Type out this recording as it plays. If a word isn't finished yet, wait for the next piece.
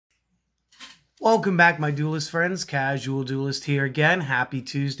Welcome back, my Duelist friends. Casual Duelist here again. Happy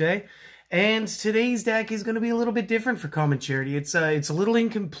Tuesday. And today's deck is going to be a little bit different for Common Charity. It's a little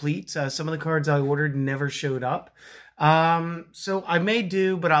incomplete. Some of the cards I ordered never showed up. So I may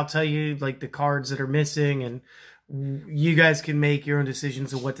do, but I'll tell you like the cards that are missing, and you guys can make your own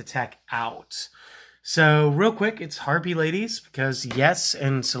decisions of what to tech out. So real quick, it's Harpie ladies, because yes,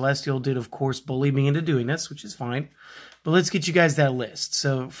 and Celestial did of course bully me into doing this, which is fine. But let's get you guys that list.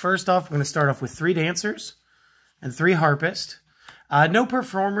 So first off, we're going to start off with 3 dancers and 3 harpists. No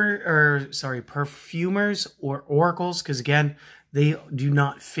perfumers or oracles, because again, they do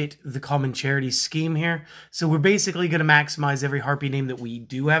not fit the Common Charity scheme here. So we're basically going to maximize every Harpie name that we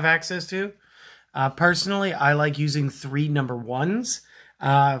do have access to. Personally, I like using 3 number 1s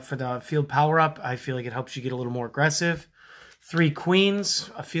for the field power-up. I feel like it helps you get a little more aggressive. 3 queens,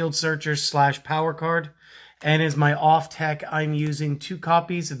 a field searcher / power card. And as my off-tech, I'm using 2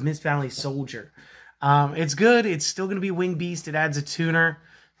 copies of Mist Valley Soldier. It's good. It's still going to be Wing Beast. It adds a tuner,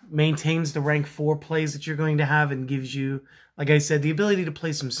 maintains the rank 4 plays that you're going to have, and gives you, like I said, the ability to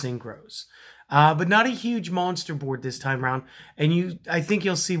play some synchros. But not a huge monster board this time around. And I think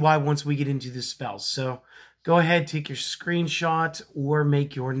you'll see why once we get into the spells. So go ahead, take your screenshot or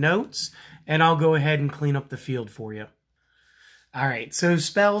make your notes, and I'll go ahead and clean up the field for you. All right, so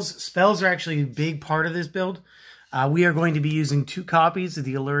spells are actually a big part of this build. We are going to be using 2 copies of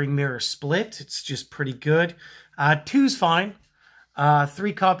the Alluring Mirror Split. It's just pretty good. 2's fine.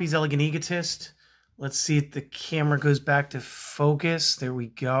 3 copies Elegant Egotist. Let's see if the camera goes back to focus. There we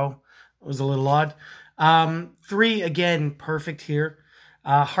go. It was a little odd. 3, again, perfect here.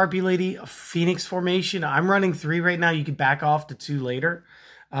 Harpie Lady, Phoenix Formation. I'm running 3 right now. You could back off to 2 later.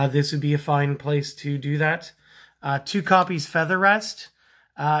 This would be a fine place to do that. 2 copies Feather Rest.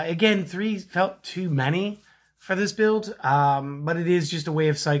 Again, 3 felt too many for this build, but it is just a way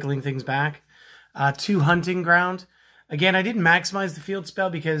of cycling things back. 2 Hunting Ground. Again, I didn't maximize the field spell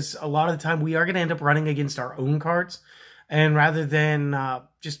because a lot of the time we are going to end up running against our own cards. And rather than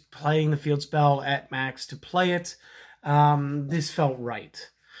just playing the field spell at max to play it, this felt right.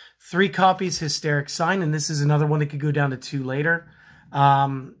 3 copies Hysteric Sign, and this is another one that could go down to 2 later.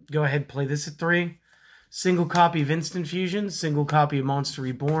 Go ahead, play this at 3. Single copy of Instant Fusion, single copy of Monster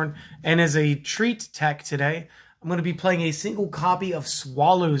Reborn, and as a treat tech today, I'm going to be playing a single copy of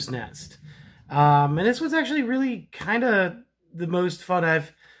Swallow's Nest. And this was actually really kind of the most fun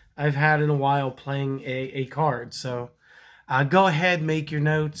I've had in a while playing a card. So go ahead, make your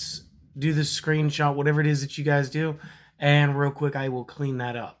notes, do the screenshot, whatever it is that you guys do, and real quick I will clean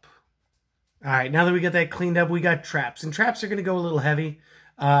that up. All right, now that we got that cleaned up, we got traps, and traps are going to go a little heavy.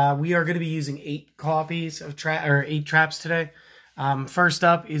 We are going to be using 8 copies of 8 traps today. First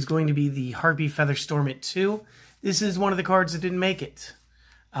up is going to be the Harpie Feather Storm at 2. This is one of the cards that didn't make it.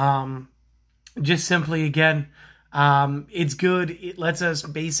 Just simply, again, it's good. It lets us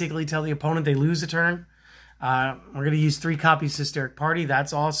basically tell the opponent they lose a turn. We're going to use 3 copies Hysteric Party.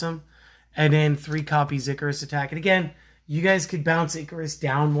 That's awesome. And then 3 copies Icarus Attack. And again, you guys could bounce Icarus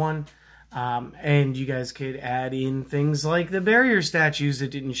down 1. And you guys could add in things like the barrier statues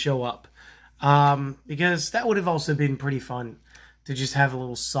that didn't show up. Because that would have also been pretty fun to just have a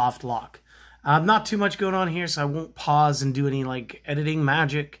little soft lock. Not too much going on here, so I won't pause and do any like editing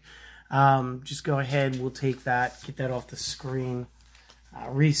magic. Just go ahead, we'll take that, get that off the screen,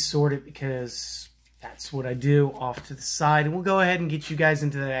 resort it because that's what I do, off to the side. And we'll go ahead and get you guys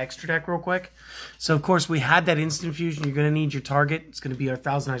into that extra deck real quick. So, of course, we had that Instant Fusion. You're going to need your target. It's going to be our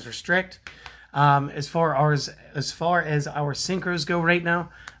Thousand Eyes Restrict. As far as our synchros go right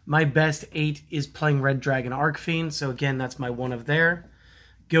now, my best 8 is playing Red Dragon Arcfiend. So, again, that's my one of there.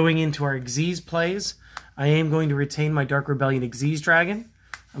 Going into our Xyz plays, I am going to retain my Dark Rebellion Xyz Dragon.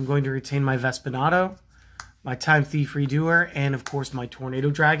 I'm going to retain my Vespinato, my Time Thief Redoer, and, of course, my Tornado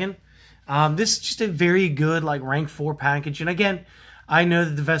Dragon. This is just a very good like rank 4 package. And again, I know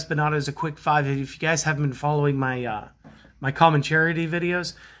that the Vespinato is a quick 5. If you guys haven't been following my my Common Charity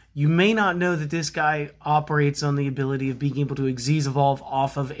videos, you may not know that this guy operates on the ability of being able to Xyz evolve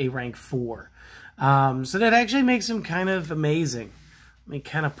off of a rank 4. So that actually makes him kind of amazing. Let me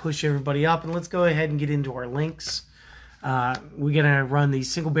kind of push everybody up, and let's go ahead and get into our links. We're going to run the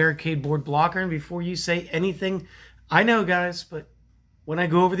single barricade board blocker, and before you say anything, I know guys, but when I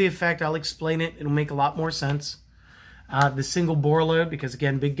go over the effect, I'll explain it. It'll make a lot more sense. The single bore load, because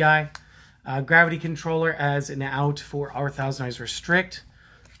again, big guy. Gravity controller as an out for our Thousand Eyes Restrict.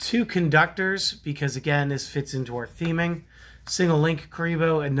 2 conductors, because again, this fits into our theming. Single link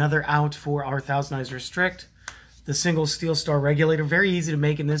Karibo, another out for our Thousand Eyes Restrict. The single Steel Star Regulator, very easy to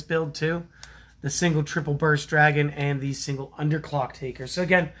make in this build too. the single triple burst dragon, and the single underclock taker. So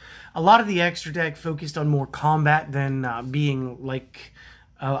again, a lot of the extra deck focused on more combat than being like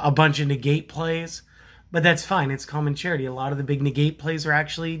a bunch of negate plays. But that's fine. It's common charity. A lot of the big negate plays are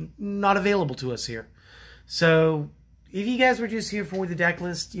actually not available to us here. So if you guys were just here for the deck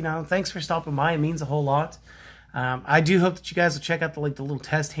list, you know, thanks for stopping by. It means a whole lot. I do hope that you guys will check out the little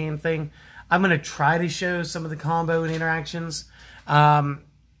test hand thing. I'm going to try to show some of the combo and interactions.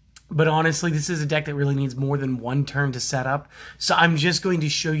 But honestly, this is a deck that really needs more than one turn to set up. So I'm just going to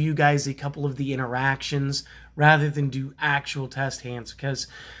show you guys a couple of the interactions rather than do actual test hands, because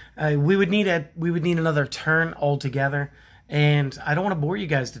we would need another turn altogether, and I don't want to bore you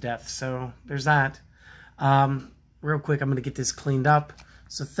guys to death. So there's that. Real quick, I'm going to get this cleaned up.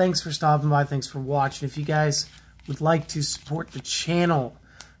 So thanks for stopping by. Thanks for watching. If you guys would like to support the channel,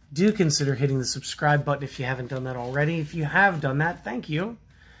 do consider hitting the subscribe button if you haven't done that already. If you have done that, thank you.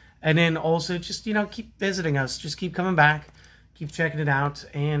 And then also just, you know, keep visiting us. Just keep coming back. Keep checking it out.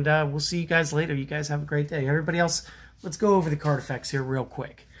 And we'll see you guys later. You guys have a great day. Everybody else, let's go over the card effects here real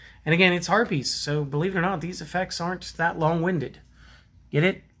quick. And again, it's Harpies. So believe it or not, these effects aren't that long-winded. Get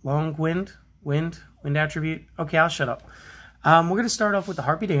it? Long wind attribute. Okay, I'll shut up. We're going to start off with the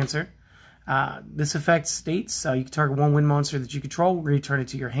Harpie Dancer. This effect states you can target one wind monster that you control, return it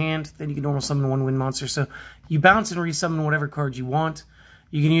to your hand, then you can normal summon one wind monster. So you bounce and resummon whatever card you want.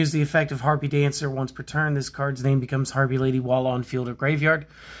 You can use the effect of Harpie Dancer once per turn. This card's name becomes Harpie Lady while on field or graveyard.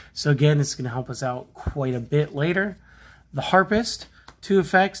 So again, this is going to help us out quite a bit later. The Harpist, 2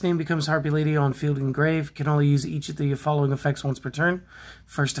 effects, name becomes Harpie Lady on field and grave. Can only use each of the following effects once per turn.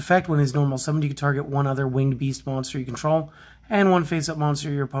 First effect, when it's normal summoned, you can target one other winged beast monster you control and one face-up monster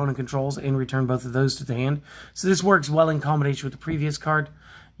your opponent controls and return both of those to the hand. So this works well in combination with the previous card.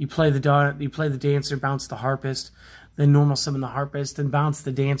 You play the Dancer, bounce the Harpist, then normal summon the Harpist, then bounce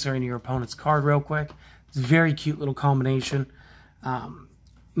the Dancer into your opponent's card real quick. It's a very cute little combination. And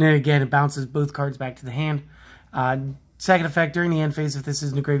again, it bounces both cards back to the hand. Second effect, during the end phase, if this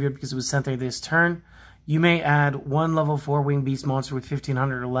isn't a graveyard because it was sent there this turn, you may add one level 4 winged beast monster with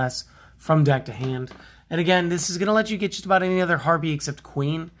 1500 or less from deck to hand. And again, this is going to let you get just about any other Harpie except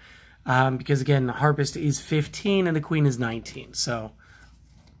Queen. Because again, the Harpist is 15 and the Queen is 19. So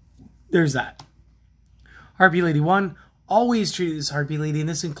there's that. Harpie Lady 1, always treated as Harpie Lady, and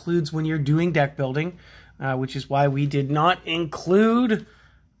this includes when you're doing deck building, which is why we did not include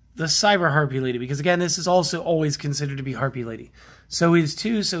the Cyber Harpie Lady, because again, this is also always considered to be Harpie Lady. So is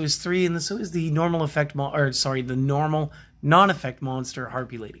 2, so is 3, and so is the normal effect, the normal non-effect monster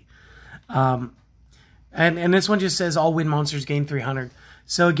Harpie Lady. And this one just says all wind monsters gain 300.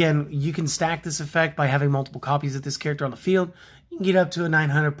 So again, you can stack this effect by having multiple copies of this character on the field. You can get up to a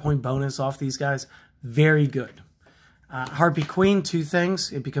 900 point bonus off these guys. Very good. Harpie Queen, 2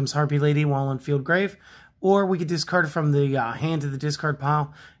 things. It becomes Harpie Lady while on field grave. Or we could discard it from the hand to the discard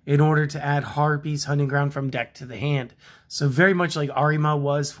pile in order to add Harpie's Hunting Ground from deck to the hand. So very much like Arima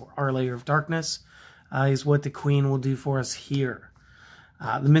was for Our Layer of Darkness is what the Queen will do for us here.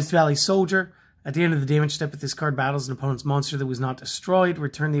 The Mist Valley Soldier. At the end of the damage step, if this card battles an opponent's monster that was not destroyed,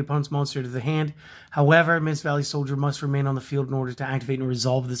 return the opponent's monster to the hand. However, Mist Valley Soldier must remain on the field in order to activate and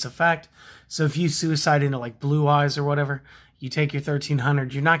resolve this effect. So if you suicide into like Blue Eyes or whatever, you take your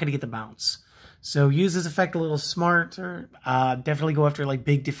 1300, you're not going to get the bounce. So use this effect a little smarter. Definitely go after like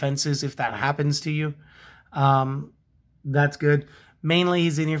big defenses if that happens to you. That's good. Mainly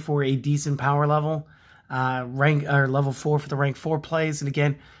he's in here for a decent power level. Level 4 for the rank 4 plays. And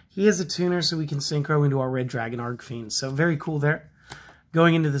again, he is a tuner, so we can synchro into our Red Dragon Arcfiend. So very cool there.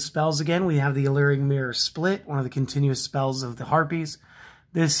 Going into the spells again, we have the Alluring Mirror Split, one of the continuous spells of the Harpies.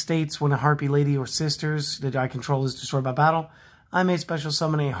 This states when a Harpie Lady or Sisters that I control is destroyed by battle, I may special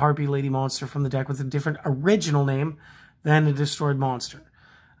summon a Harpie Lady monster from the deck with a different original name than the destroyed monster.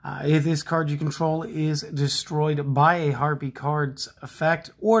 If this card you control is destroyed by a Harpie card's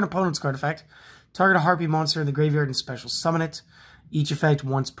effect or an opponent's card effect, target a Harpie monster in the graveyard and special summon it. Each effect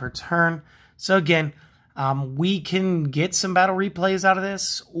once per turn. So again, we can get some battle replays out of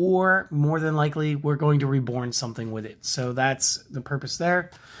this, or more than likely, we're going to reborn something with it. So that's the purpose there.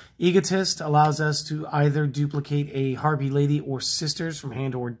 Egotist allows us to either duplicate a Harpie Lady or Sisters from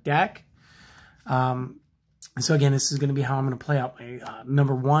hand or deck. So again, this is going to be how I'm going to play out my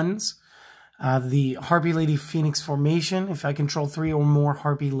number 1s. The Harpie Lady Phoenix Formation. If I control 3 or more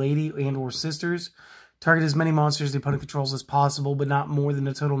Harpie Lady and or Sisters, target as many monsters the opponent controls as possible, but not more than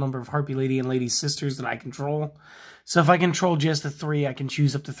the total number of Harpie Lady and Lady Sisters that I control. So if I control just the 3, I can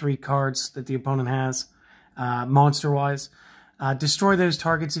choose up to 3 cards that the opponent has, monster-wise. Destroy those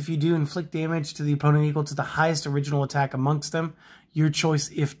targets. If you do, inflict damage to the opponent equal to the highest original attack amongst them. Your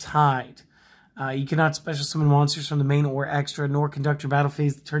choice if tied. You cannot special summon monsters from the main or extra, nor conduct your battle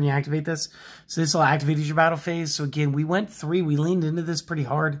phase the turn you activate this. So this will activate as your battle phase. So again, we went 3. We leaned into this pretty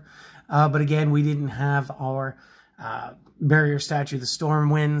hard. But again, we didn't have our barrier statue, the Storm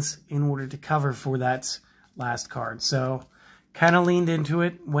Winds, in order to cover for that last card. So kind of leaned into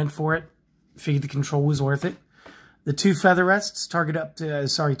it, went for it, figured the control was worth it. The 2 Feather Rests target 3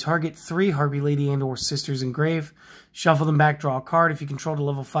 Harpie Lady and or Sisters Engrave. Shuffle them back, draw a card. If you control a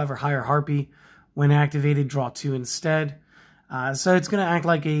level 5 or higher Harpie, when activated, draw 2 instead. So it's going to act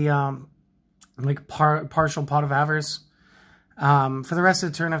like a partial Pot of Avarice. For the rest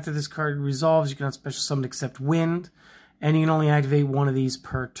of the turn after this card resolves, you cannot special summon except Wind, and you can only activate 1 of these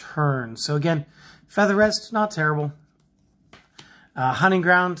per turn. So again, Feather Rest, not terrible. Hunting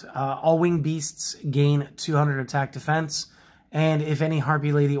Ground, all winged beasts gain 200 attack defense, and if any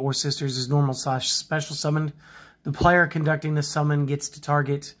Harpie Lady or Sisters is normal / special summoned, the player conducting the summon gets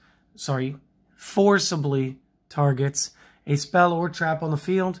to forcibly targets a spell or trap on the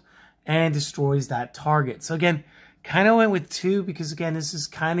field and destroys that target. So again, kind of went with 2 because again, this is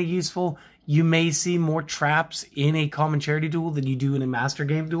kind of useful. You may see more traps in a common charity duel than you do in a master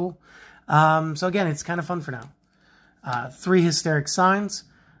game duel. So again, it's kind of fun for now. 3 Hysteric Signs.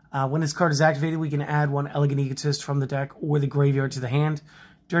 When this card is activated, we can add 1 Elegant Egotist from the deck or the graveyard to the hand.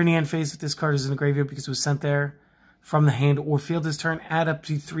 During the end phase, if this card is in the graveyard because it was sent there from the hand or field this turn, add up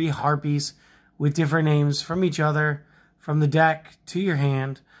to 3 Harpies with different names from each other from the deck to your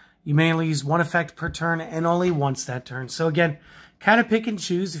hand. You may only use 1 effect per turn and only once that turn. So again, kind of pick and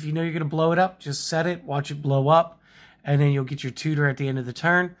choose. If you know you're going to blow it up, just set it, watch it blow up, and then you'll get your tutor at the end of the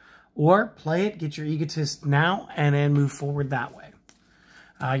turn. Or play it, get your Egotist now, and then move forward that way.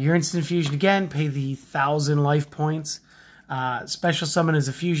 Your Instant Fusion, again, pay the 1,000 life points. Special Summon is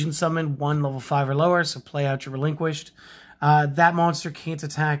a Fusion Summon, 1 level 5 or lower, so play out your Relinquished. That monster can't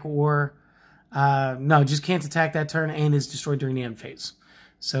attack just can't attack that turn and is destroyed during the end phase.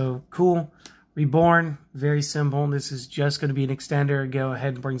 So, cool. Reborn, very simple. This is just going to be an extender. Go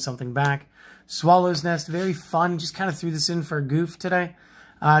ahead and bring something back. Swallow's Nest, very fun. Just kind of threw this in for a goof today.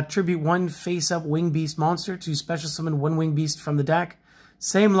 Tribute 1 face-up Winged Beast monster to special summon 1 Winged Beast from the deck.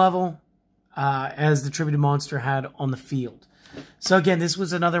 Same level as the tributed monster had on the field. So again, this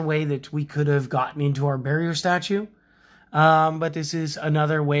was another way that we could have gotten into our barrier statue. But this is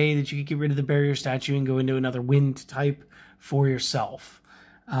another way that you could get rid of the barrier statue and go into another wind type for yourself.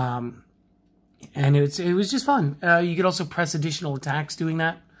 And it was just fun. You could also press additional attacks doing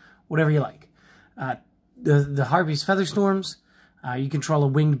that, whatever you like. The Harpie's Feather Storms. You control a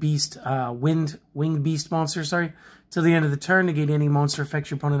winged beast, winged beast monster, till the end of the turn. Negate any monster effects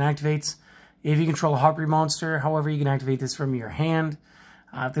your opponent activates. If you control a Harpie monster, however, you can activate this from your hand.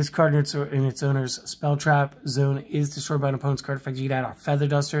 If this card in its owner's spell trap zone is destroyed by an opponent's card effect, you can add a Feather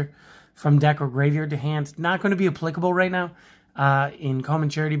Duster from deck or graveyard to hand. Not going to be applicable right now in Common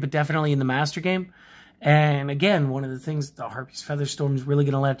Charity, but definitely in the Master Game. And again, one of the things the Harpie's Feather Storm is really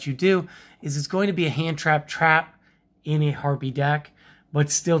going to let you do is it's going to be a hand trap in a Harpie deck, but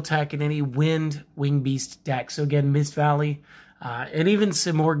still tech in any Winged Beast deck. So again, Mist Valley, and even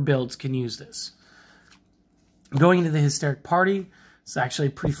Simorg builds can use this. Going into the Hysteric Party, it's actually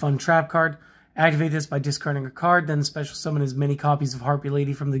a pretty fun trap card. Activate this by discarding a card, then special summon as many copies of Harpie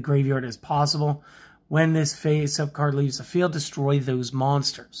Lady from the graveyard as possible. When this face-up card leaves the field, destroy those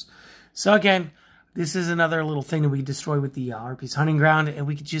monsters. So again, this is another little thing that we destroy with the Harpie's Hunting Ground, and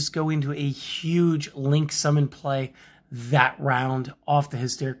we could just go into a huge Link Summon play that round off the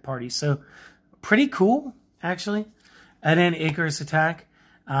Hysteric Party. So, pretty cool, actually. And then Icarus Attack.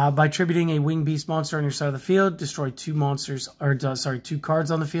 By tributing a Winged Beast monster on your side of the field, destroy 2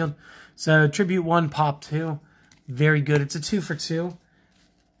 cards on the field. So, tribute 1, pop 2. Very good. It's a 2 for 2.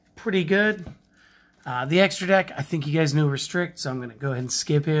 Pretty good. The extra deck, I think you guys know Restrict, so I'm going to go ahead and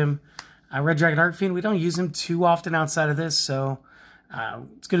skip him. Red Dragon Arcfiend, we don't use him too often outside of this, so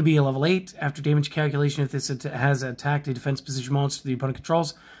it's going to be a level 8. After damage calculation, if this has attacked a defense position monster the opponent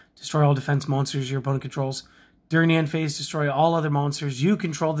controls, destroy all defense monsters your opponent controls. During the end phase, destroy all other monsters you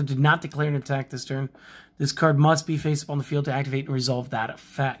control that did not declare an attack this turn. This card must be face up on the field to activate and resolve that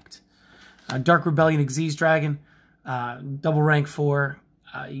effect. Dark Rebellion Xyz Dragon, double rank 4.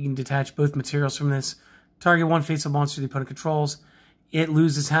 You can detach both materials from this. Target 1 face-up monster the opponent controls. It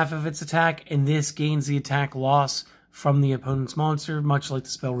loses half of its attack, and this gains the attack loss from the opponent's monster, much like the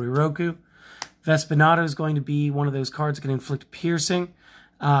spell Riroku. Vespinato is going to be one of those cards that can inflict piercing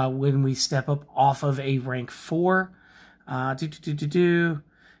when we step up off of a rank 4.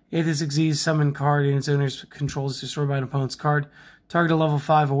 If this Xyz summon card in its owner's control is destroyed by an opponent's card, target a level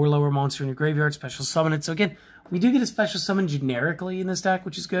 5 or lower monster in your graveyard, special summon it. So again, we do get a special summon generically in this deck,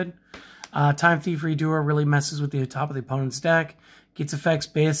 which is good. Time Thief Redoer really messes with the top of the opponent's deck. Gets effects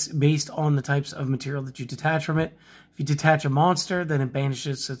based on the types of material that you detach from it. If you detach a monster, then it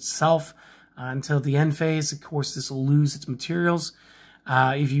banishes itself until the end phase. Of course, this will lose its materials.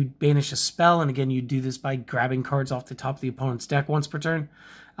 If you banish a spell, and again, you do this by grabbing cards off the top of the opponent's deck once per turn,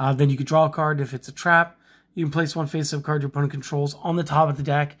 then you can draw a card. If it's a trap, you can place one face-up card your opponent controls on the top of the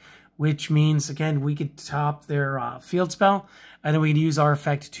deck, which means, again, we could top their field spell, and then we can use our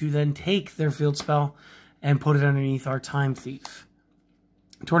effect to then take their field spell and put it underneath our Time Thief.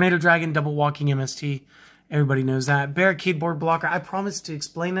 Tornado Dragon, double walking MST. Everybody knows that. Barricade Board Blocker. I promised to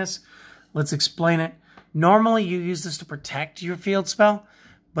explain this. Let's explain it. Normally, you use this to protect your field spell,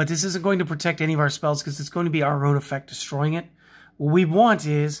 but this isn't going to protect any of our spells because it's going to be our own effect destroying it. What we want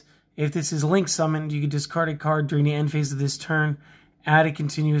is, if this is Link Summoned, you can discard a card during the end phase of this turn, add a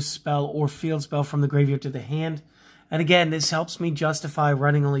continuous spell or field spell from the graveyard to the hand. And again, this helps me justify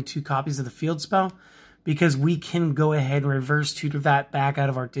running only 2 copies of the field spell, because we can go ahead and reverse tutor that back out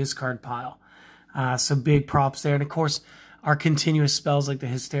of our discard pile. So big props there. And of course, our continuous spells like the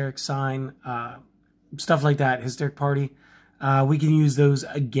Hysteric Sign, stuff like that, Hysteric Party, we can use those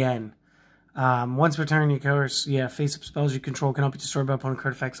again. Once per turn, of course, face-up spells you control cannot be destroyed by opponent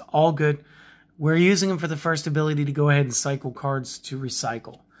card effects. All good. We're using them for the first ability to go ahead and cycle cards to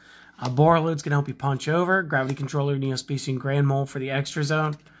recycle. Borreload's going to help you punch over. Gravity Controller, Neospatian Grand Mole for the extra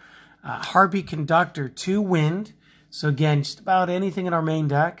zone. Harpie Conductor, 2 wind. So again, just about anything in our main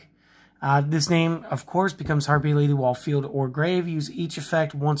deck. This name, of course, becomes Harpie Lady while field or grave. Use each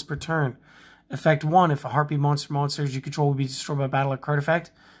effect once per turn. Effect 1, if a Harpie monsters you control will be destroyed by battle or card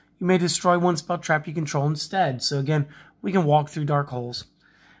effect, you may destroy one spell trap you control instead. So again, we can walk through dark holes.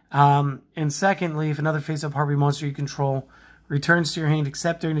 And secondly, if another face-up Harpie monster you control returns to your hand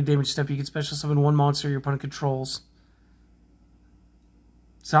except during the damage step, you can special summon one monster your opponent controls.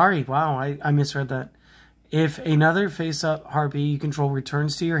 Sorry, wow, I misread that. If another face-up Harpie you control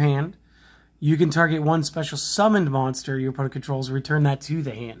returns to your hand, you can target one special summoned monster your opponent controls and return that to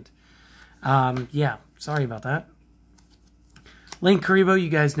the hand. Yeah, sorry about that. Link Karibo, you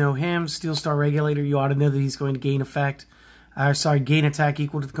guys know him. Steel Star Regulator, you ought to know that he's going to gain effect. Gain attack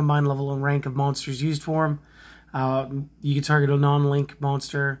equal to the combined level and rank of monsters used for him. You can target a non-link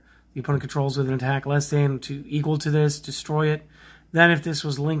monster the opponent controls with an attack less than to equal to this, destroy it. Then, if this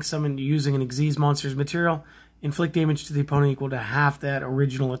was Link summoned using an Xyz monster's material, inflict damage to the opponent equal to half that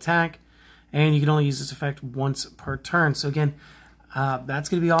original attack. And you can only use this effect once per turn. So again, that's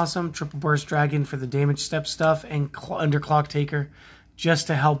going to be awesome. Triple Burst Dragon for the damage step stuff, and Underclock Taker just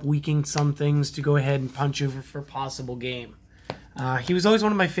to help weaken some things to go ahead and punch over for possible game. He was always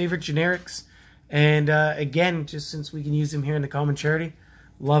one of my favorite generics. And again, just since we can use him here in the common charity,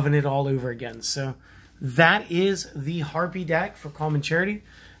 loving it all over again. So that is the Harpie deck for common charity.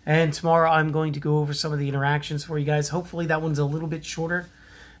 And tomorrow I'm going to go over some of the interactions for you guys. Hopefully that one's a little bit shorter.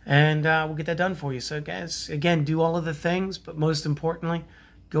 And we'll get that done for you. So guys, again, do all of the things. But most importantly,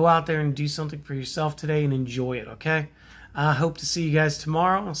 go out there and do something for yourself today and enjoy it, okay? I hope to see you guys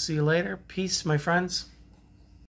tomorrow. I'll see you later. Peace, my friends.